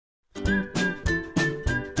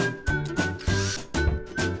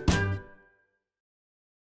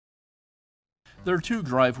There are two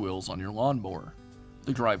drive wheels on your lawnmower.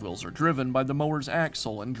 The drive wheels are driven by the mower's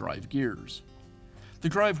axle and drive gears. The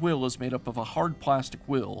drive wheel is made up of a hard plastic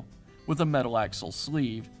wheel with a metal axle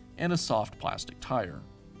sleeve and a soft plastic tire.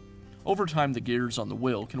 Over time, the gears on the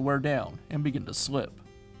wheel can wear down and begin to slip.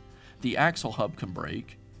 The axle hub can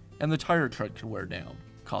break, and the tire tread can wear down,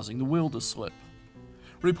 causing the wheel to slip.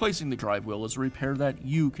 Replacing the drive wheel is a repair that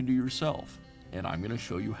you can do yourself, and I'm going to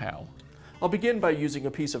show you how. I'll begin by using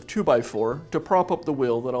a piece of 2x4 to prop up the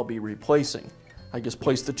wheel that I'll be replacing. I just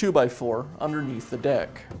place the 2x4 underneath the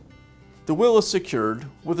deck. The wheel is secured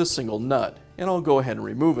with a single nut, and I'll go ahead and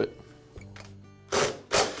remove it.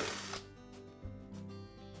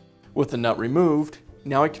 With the nut removed,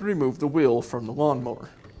 now I can remove the wheel from the lawnmower.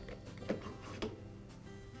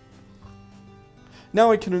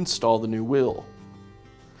 Now I can install the new wheel.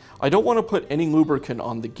 I don't want to put any lubricant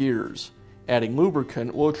on the gears. Adding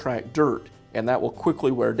lubricant will attract dirt, and that will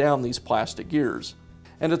quickly wear down these plastic gears.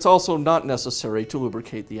 And it's also not necessary to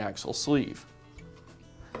lubricate the axle sleeve.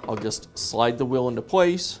 I'll just slide the wheel into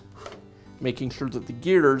place, making sure that the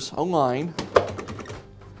gears align,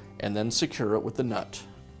 and then secure it with the nut.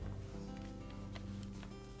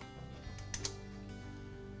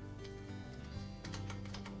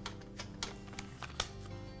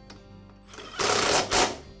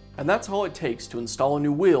 And that's all it takes to install a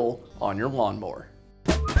new wheel on your lawnmower.